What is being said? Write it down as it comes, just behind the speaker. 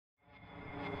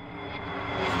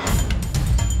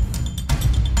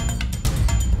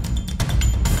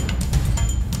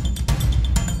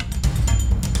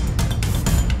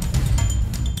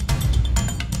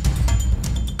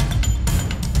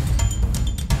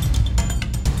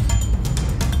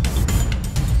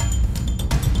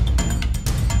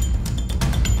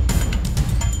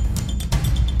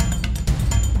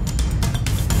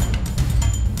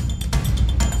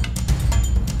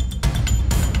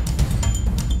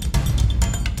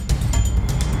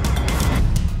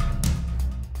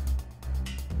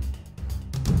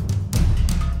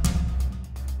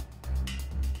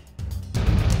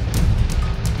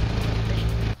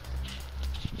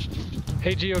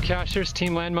Hey geocachers,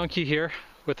 Team LANMonkey here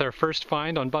with our first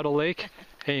find on Buttle Lake.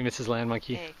 Hey Mrs.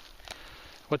 LANMonkey. Hey.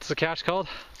 What's the cache called?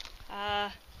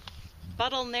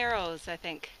 Buttle Narrows, I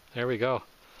think. There we go.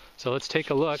 So let's take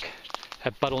a look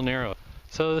at Buttle Narrows.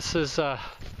 So this is Upper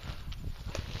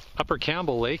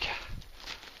Campbell Lake,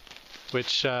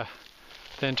 which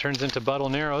then turns into Buttle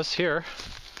Narrows here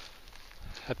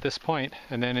at this point,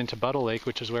 and then into Buttle Lake,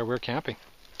 which is where we're camping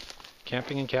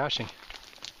and caching.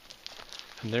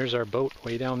 And there's our boat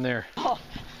way down there. Oh.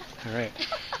 All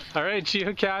right,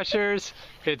 geocachers,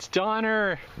 it's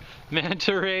Donner,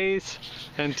 Manta Rays,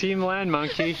 and Team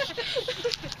LANMonkey,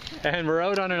 and we're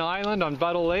out on an island on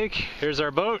Buttle Lake. Here's our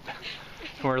boat,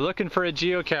 and we're looking for a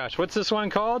geocache. What's this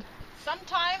one called?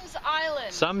 Sometimes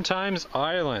Island. Sometimes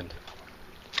Island.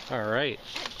 All right.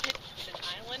 It's an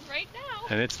island right now.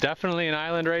 And it's definitely an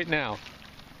island right now.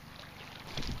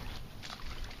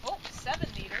 Oh, 7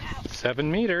 meters.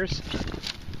 7 meters.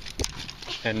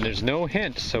 And there's no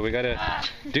hint, so we gotta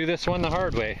do this one the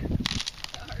hard way.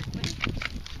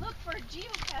 Look for a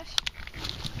geocache.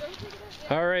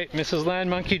 All right, Mrs.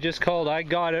 LANMonkey just called. I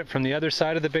got it from the other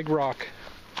side of the big rock.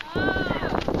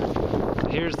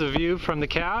 Here's the view from the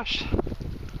cache.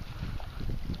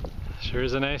 Sure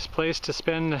is a nice place to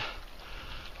spend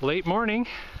late morning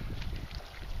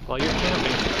while you're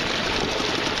camping.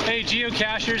 Hey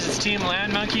geocachers, it's Team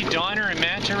LANMonkey, Donner and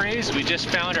Manta Rays. We just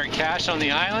found our cache on the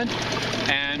island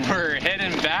and we're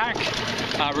heading back.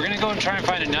 We're gonna go and try and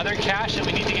find another cache that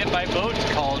we need to get by boat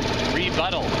called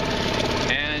Buttle.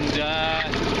 And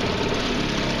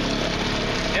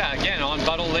yeah, again on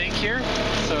Buttle Lake here.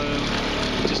 So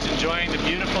just enjoying the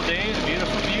beautiful day, the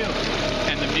beautiful view,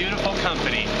 and the beautiful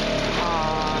company.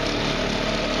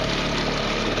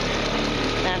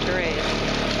 Manta Rays.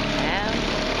 And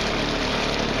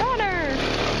Donner.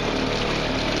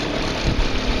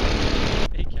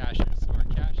 Hey cachers, so our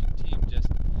caching team just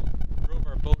drove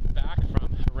our boat back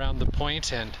from around the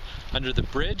point and under the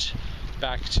bridge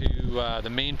back to the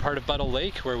main part of Buttle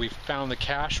Lake where we found the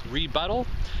cache Buttle,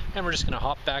 and we're just going to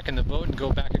hop back in the boat and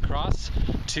go back across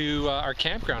to our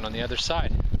campground on the other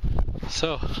side.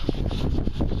 So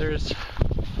there's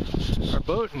our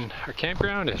boat, and our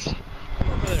campground is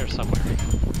over there somewhere.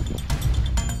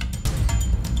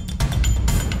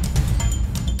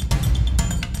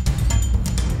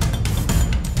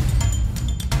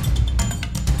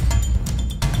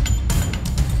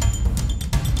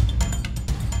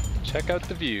 Check out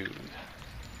the view.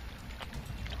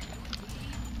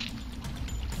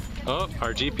 Oh,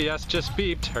 our GPS just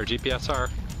beeped, our GPSR.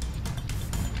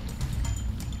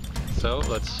 So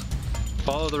let's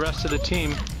follow the rest of the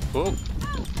team. Whoa,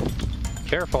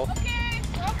 careful.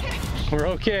 Okay, we're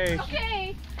okay.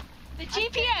 Okay. The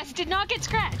GPS did not get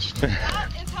scratched.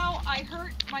 That is how I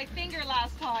hurt my finger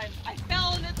last time. I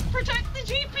fell and it protects the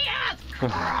GPS.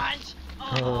 Crunch.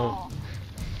 Oh.